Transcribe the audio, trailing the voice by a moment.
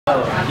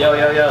Yo,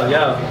 yo, yo,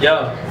 yo,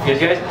 yo. Can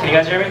you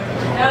guys hear me?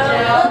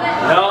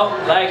 No?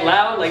 Like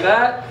loud, like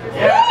that?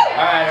 Yeah.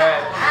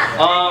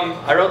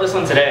 Alright. I wrote this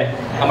one today.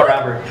 I'm a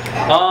rapper.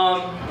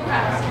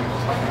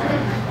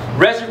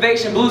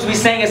 Reservation blues we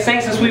sang and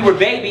sang since we were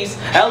babies.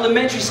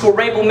 Elementary school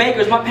rainbow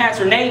makers, my pants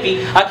were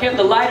navy. I kept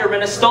the lighter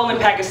in a stolen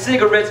pack of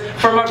cigarettes.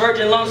 For my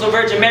virgin lungs, oh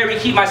Virgin Mary,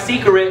 keep my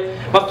secret.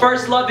 My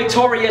first love,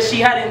 Victoria, she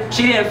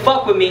didn't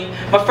fuck with me.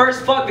 My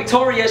first fuck,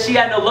 Victoria, she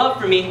had no love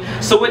for me.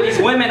 So with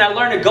these women, I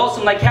learned to ghost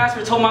them like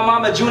Casper told my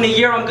mama junior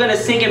year I'm gonna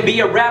sing and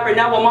be a rapper.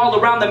 Now I'm all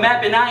around the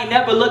map and I ain't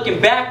never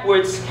looking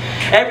backwards.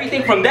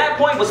 Everything from that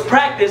point was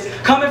practice.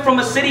 Coming from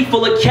a city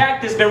full of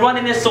cactus, been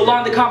running this so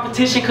long the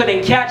competition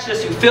couldn't catch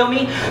us, you feel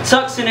me?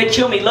 Tucson to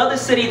kill me, love the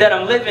city that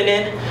I'm living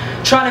in.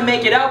 Trying to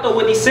make it out though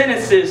with these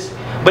sentences.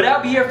 But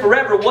I'll be here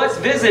forever, what's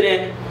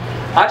visiting?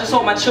 I just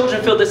hope my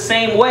children feel the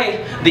same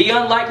way. The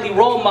unlikely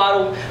role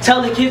model.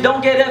 Tell a kid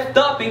don't get effed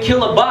up and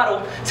kill a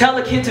bottle. Tell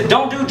a kid to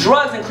don't do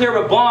drugs and clear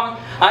a bong.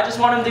 I just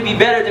want them to be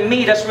better than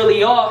me, that's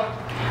really all.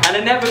 And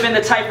I've never been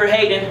the type for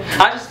hating.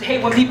 I just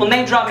hate when people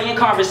name drop me in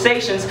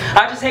conversations.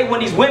 I just hate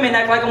when these women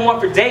act like I'm one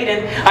for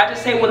dating. I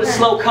just hate when the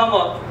slow come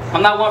up.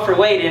 I'm not one for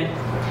waiting.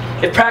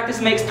 If practice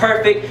makes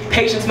perfect,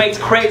 patience makes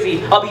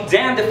crazy. I'll be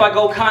damned if I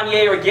go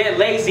Kanye or get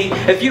lazy.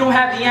 If you don't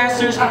have the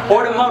answers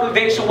or the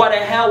motivation, why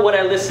the hell would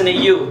I listen to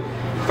you?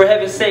 For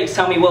heaven's sakes,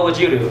 tell me what would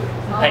you do?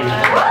 Thank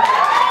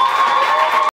you.